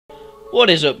What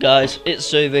is up, guys?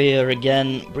 It's over here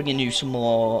again, bringing you some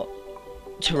more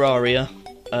Terraria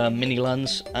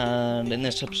Minilands, and in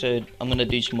this episode I'm going to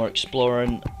do some more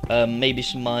exploring, maybe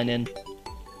some mining,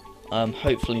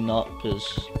 hopefully not,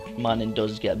 because mining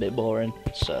does get a bit boring,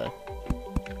 so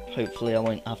hopefully I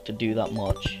won't have to do that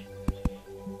much.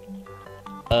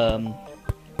 But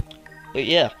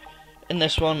yeah, in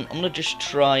this one I'm going to just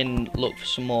try and look for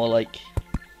some more like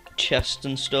chests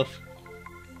and stuff.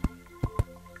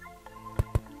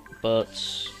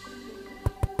 But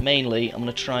mainly, I'm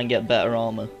going to try and get better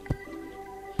armor.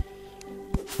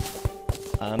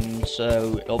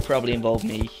 So it'll probably involve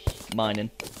me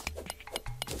mining.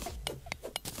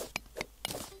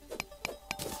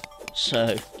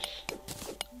 So,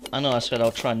 I know I said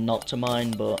I'll try not to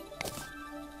mine, but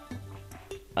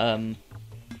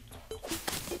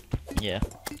yeah,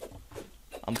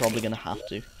 I'm probably going to have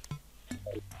to.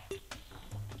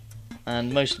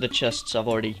 And most of the chests I've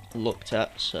already looked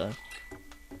at, so.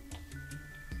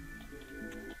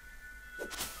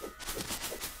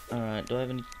 Alright, do I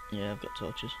have any? Yeah, I've got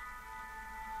torches.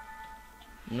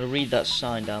 I'm gonna read that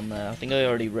sign down there. I think I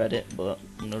already read it, but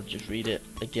I'm gonna just read it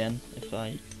again if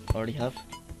I already have.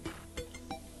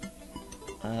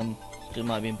 It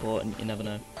might be important, you never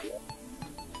know.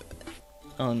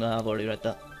 Oh no, I've already read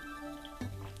that.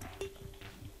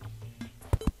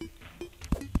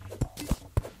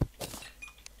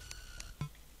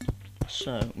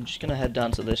 So, I'm just gonna head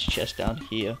down to this chest down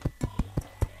here,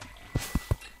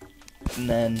 and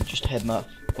then just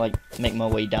make my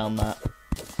way down that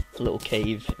little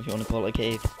cave, if you want to call it a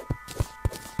cave.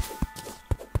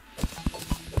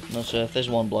 And also, if there's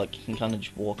one block, you can kind of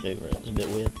just walk over it. It's a bit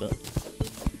weird, but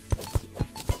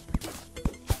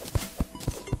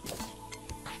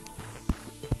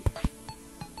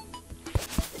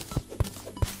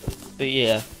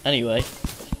yeah. Anyway,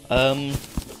 I'm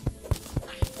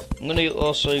going to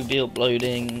also be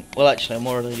uploading, well actually I'm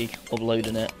already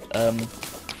uploading it,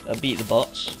 Beat the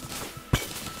Bots,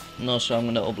 and also I'm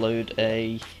going to upload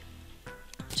a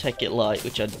Take It Light,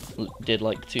 which I did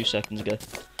like 2 seconds ago.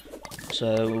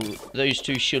 So those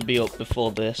two should be up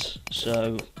before this,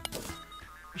 so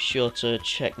be sure to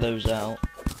check those out.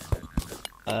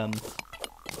 And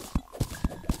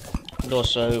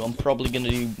also I'm probably going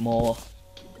to do more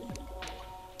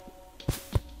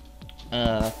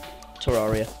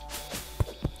Terraria.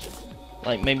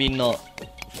 Like, maybe not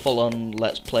full-on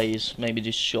Let's Plays, maybe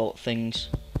just short things.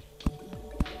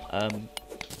 But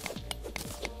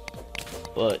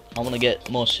I want to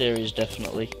get more serious,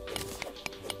 definitely.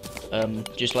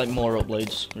 Just like more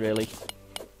uploads, really.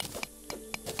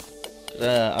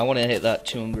 I want to hit that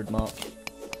 200 mark,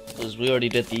 because we already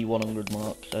did the 100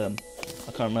 mark. I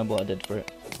can't remember what I did for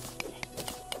it.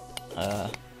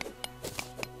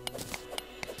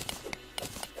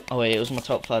 Oh wait, it was my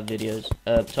top 5 videos,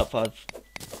 top 5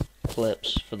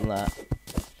 clips for that.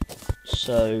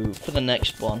 So for the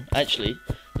next one, actually,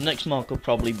 the next mark will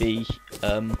probably be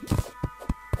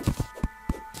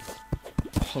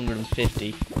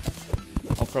 150.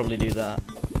 I'll probably do that.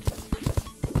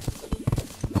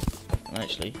 And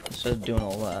actually, instead of doing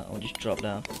all that, I'll just drop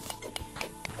down.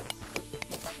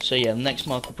 So yeah, the next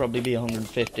mark will probably be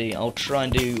 150. I'll try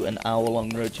and do an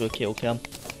hour-long road to a kill cam.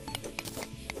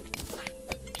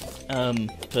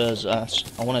 Because I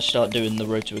want to start doing the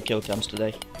road to a kill cams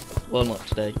today. Well, not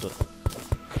today, but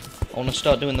I want to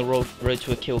start doing the road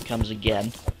to a kill cams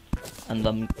again, and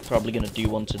I'm probably going to do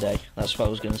one today. That's what I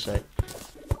was going to say.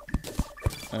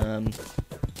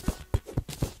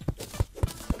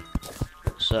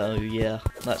 So yeah,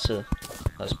 that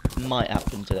might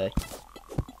happen today.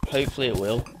 Hopefully it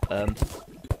will. I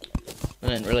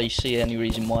don't really see any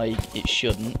reason why it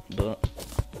shouldn't, but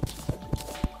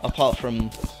apart from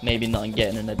maybe not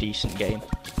getting in a decent game,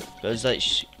 because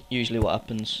that's usually what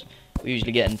happens. We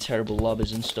usually get in terrible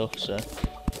lobbies and stuff, so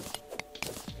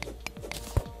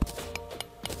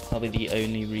that'll be the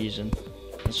only reason.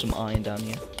 There's some iron down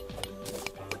here.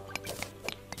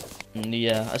 And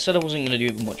yeah, I said I wasn't going to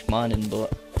do much mining,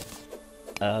 but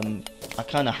I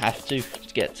kind of have to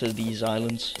get to these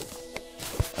islands.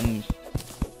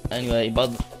 Anyway,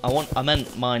 but I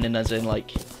meant mining as in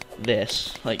like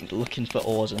this, like looking for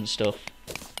ores and stuff.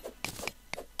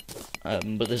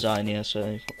 But there's iron here,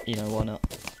 so you know, why not?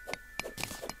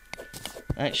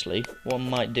 Actually, what I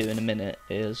might do in a minute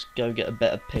is go get a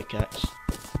better pickaxe,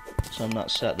 so I'm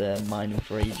not sat there mining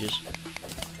for ages.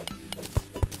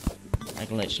 I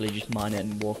can literally just mine it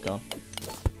and walk on.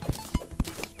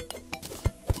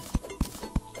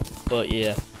 But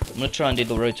yeah, I'm gonna try and do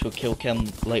the road to a kill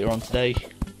cam later on today.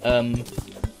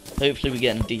 Hopefully we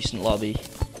get in a decent lobby,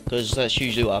 because that's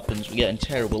usually what happens. We get in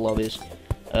terrible lobbies.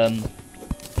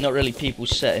 not really people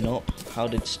setting up. How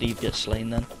did Steve get slain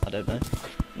then? I don't know.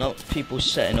 Not people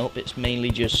setting up, it's mainly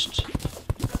just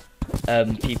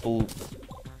people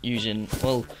using,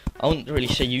 well, I wouldn't really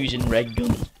say using red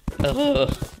guns, but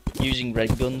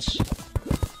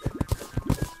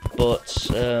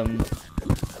I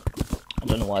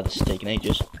don't know why this is taking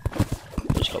ages.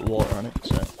 It's got water on it,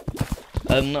 so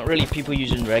not really people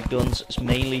using red guns. It's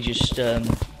mainly just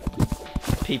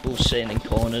people sitting in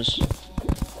corners,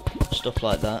 stuff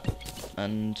like that,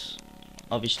 and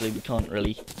obviously we can't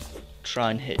really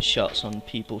try and hit shots on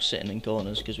people sitting in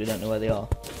corners because we don't know where they are.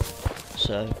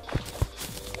 So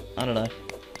I don't know.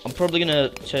 I'm probably gonna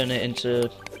turn it into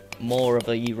more of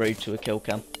a road to a kill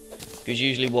cam, because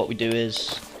usually what we do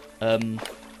is I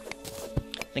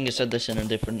think I said this in a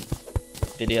different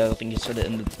video. I think I said it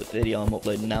in the video I'm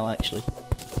uploading now actually.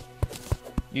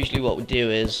 Usually what we do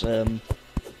is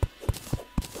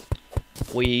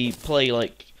we play,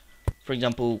 like, for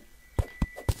example,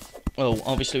 well,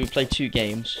 obviously we play 2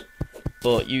 games,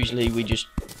 but usually we just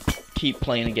keep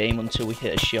playing a game until we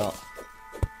hit a shot.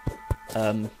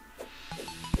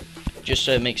 Just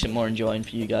so it makes it more enjoying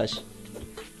for you guys.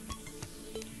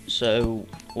 So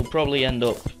we'll probably end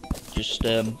up just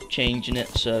changing it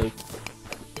so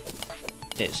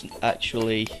it's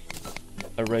actually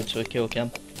a road to a kill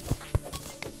cam,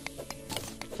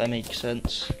 if that makes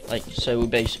sense. Like, so we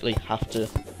basically have to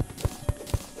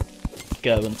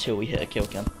go until we hit a kill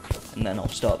cam, and then I'll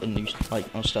start the new, like,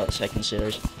 I'll start the second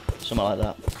series, something like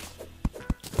that.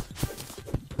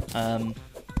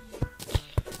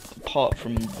 Apart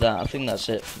from that, I think that's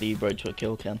it for the road to a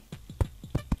kill cam.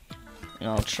 And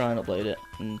I'll try and upload it,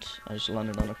 and I just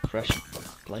landed on a crash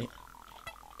plate.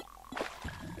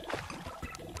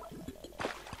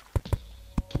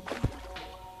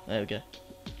 There we go.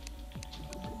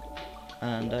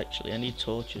 And actually I need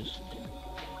torches.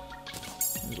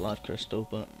 There's life crystal,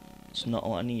 but it's not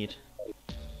what I need.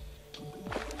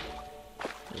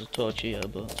 There's a torch here,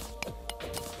 but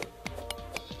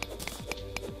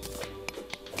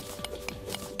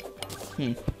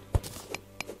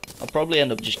I'll probably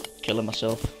end up just killing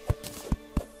myself.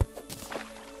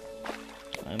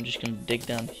 I'm just gonna dig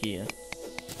down here,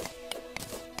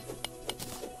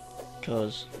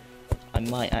 because I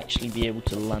might actually be able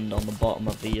to land on the bottom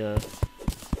of the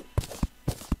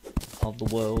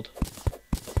world.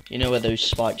 You know where those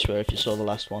spikes were if you saw the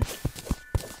last one?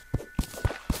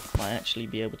 Might actually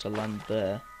be able to land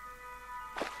there.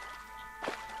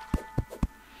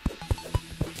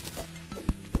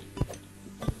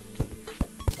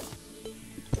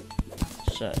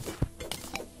 So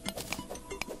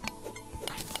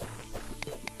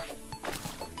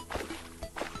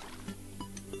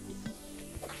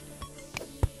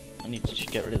I need to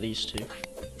just get rid of these 2.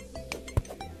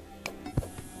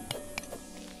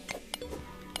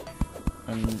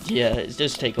 And yeah, it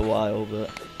does take a while, but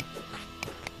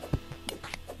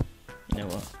you know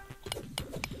what?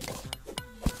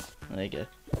 There you go.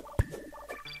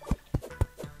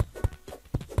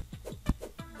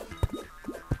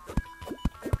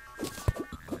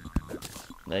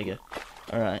 There you go.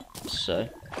 Alright, so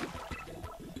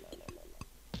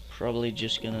probably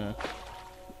just gonna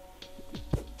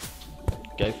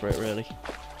go for it, really.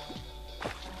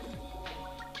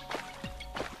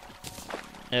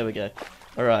 There we go.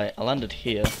 Alright, I landed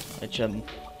here, which I'm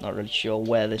not really sure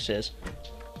where this is.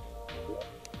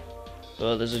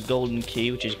 But there's a golden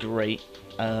key, which is great.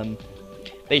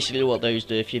 Basically what those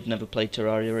do, if you've never played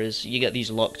Terraria, is you get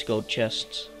these locked gold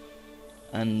chests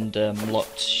and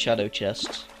locked shadow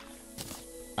chests,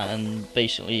 and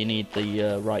basically you need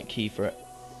the right key for it.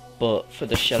 But for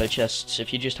the shadow chests,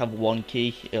 if you just have one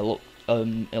key, it'll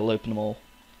open them all.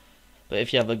 But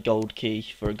if you have a gold key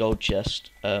for a gold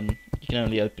chest, you can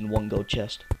only open one gold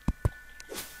chest.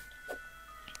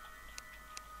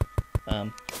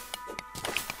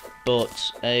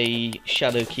 But a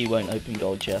shadow key won't open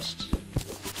gold chests,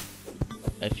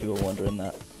 if you were wondering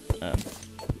that.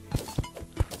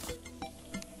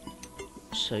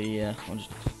 So yeah, I'll just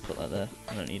put that there.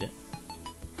 I don't need it.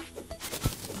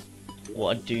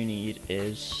 What I do need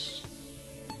is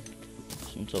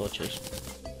some torches,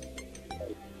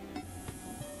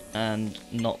 and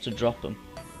not to drop them.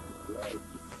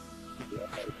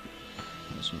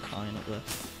 There's some pine up there.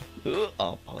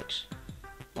 Oh, bollocks.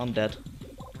 I'm dead.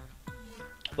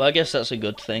 Well, I guess that's a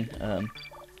good thing.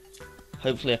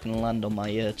 Hopefully I can land on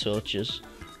my torches.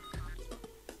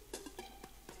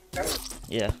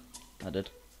 Yeah, I did.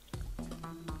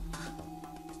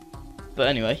 But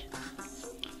anyway,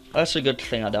 that's a good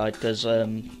thing I died, because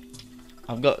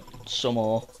I've got some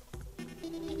more.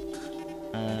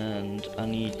 And I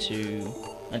need to...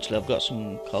 Actually, I've got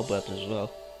some cobwebs as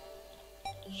well.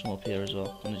 some up here as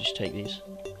well. I'm gonna just take these.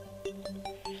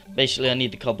 Basically, I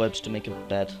need the cobwebs to make a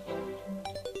bed.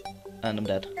 And I'm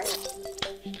dead.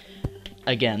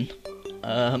 Again.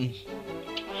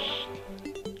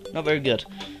 Not very good.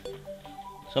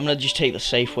 So I'm gonna just take the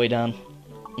safe way down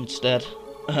instead.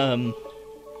 So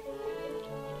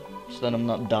that I'm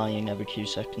not dying every few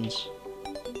seconds.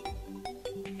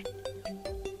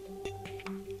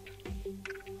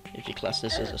 If you class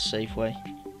this as a safe way.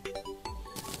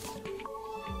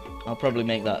 I'll probably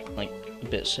make that like a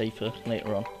bit safer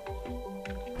later on.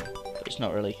 But it's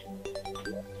not really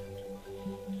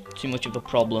too much of a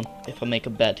problem if I make a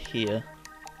bed here.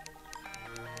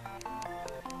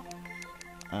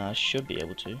 I should be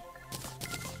able to.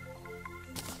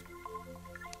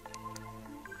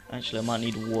 Actually, I might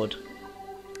need wood.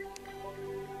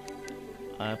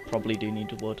 I probably do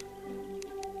need wood.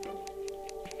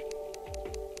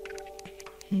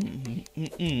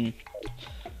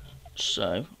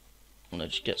 So, I'm gonna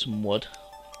just get some wood.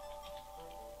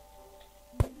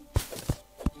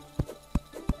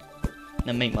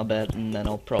 Then make my bed, and then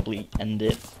I'll probably end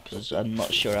it, because I'm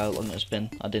not sure how long it's been.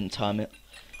 I didn't time it.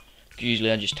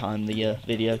 Usually I just time the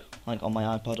video, like on my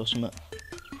iPod or something.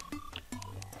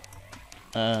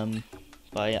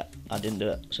 But yeah, I didn't do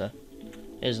it, so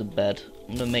here's the bed.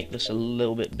 I'm gonna make this a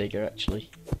little bit bigger actually.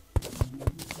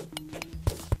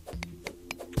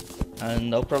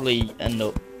 And I'll probably end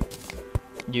up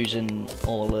using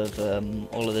all of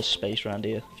this space around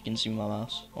here, if you can see my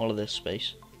mouse. All of this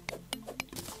space.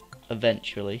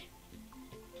 Eventually.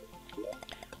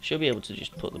 Should be able to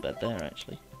just put the bed there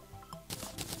actually.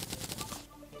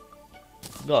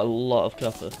 I've got a lot of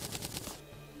copper.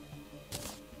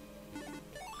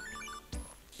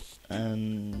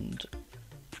 And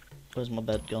where's my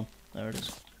bed gone? There it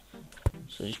is.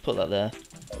 So just put that there.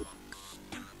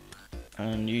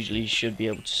 And usually you should be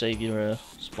able to save your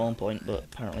spawn point, but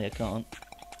apparently I can't.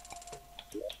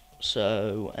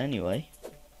 So anyway,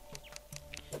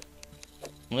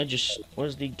 I'm gonna just,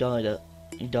 where's the guy that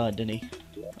he died, didn't he?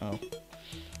 Oh.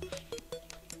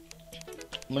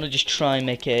 I'm gonna just try and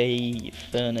make a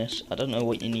furnace. I don't know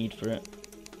what you need for it.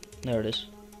 There it is.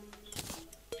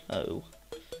 Oh.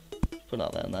 Put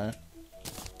that there and there.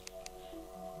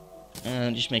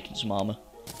 And just making some armor.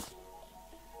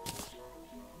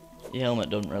 The helmet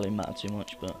doesn't really matter too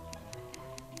much, but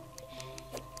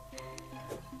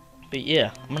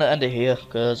yeah, I'm gonna end it here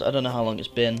because I don't know how long it's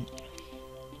been,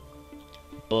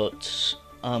 but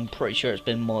I'm pretty sure it's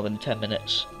been more than 10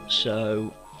 minutes.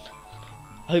 So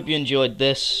I hope you enjoyed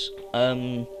this.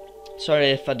 Sorry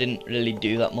if I didn't really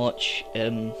do that much.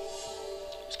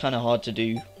 It's kind of hard to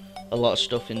do a lot of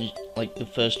stuff in like the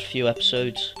first few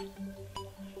episodes,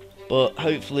 but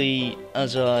hopefully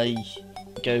as I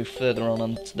go further on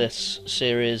into this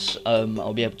series,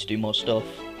 I'll be able to do more stuff.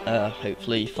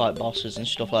 Hopefully fight bosses and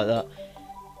stuff like that.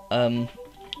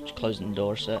 Just closing the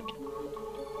door a sec.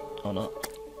 Or not.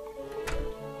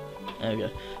 There we go.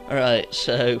 Alright,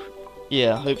 so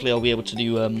yeah, hopefully I'll be able to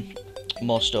do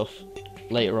more stuff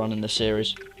later on in the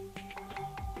series.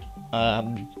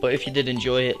 But if you did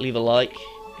enjoy it, leave a like.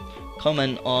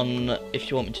 Comment on if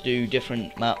you want me to do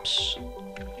different maps,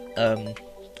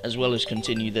 as well as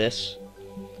continue this.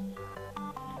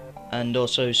 And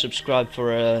also subscribe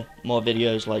for more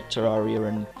videos like Terraria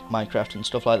and Minecraft and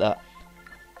stuff like that.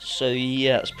 So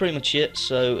yeah, that's pretty much it.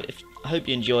 So I hope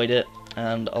you enjoyed it,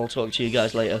 and I'll talk to you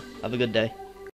guys later. Have a good day.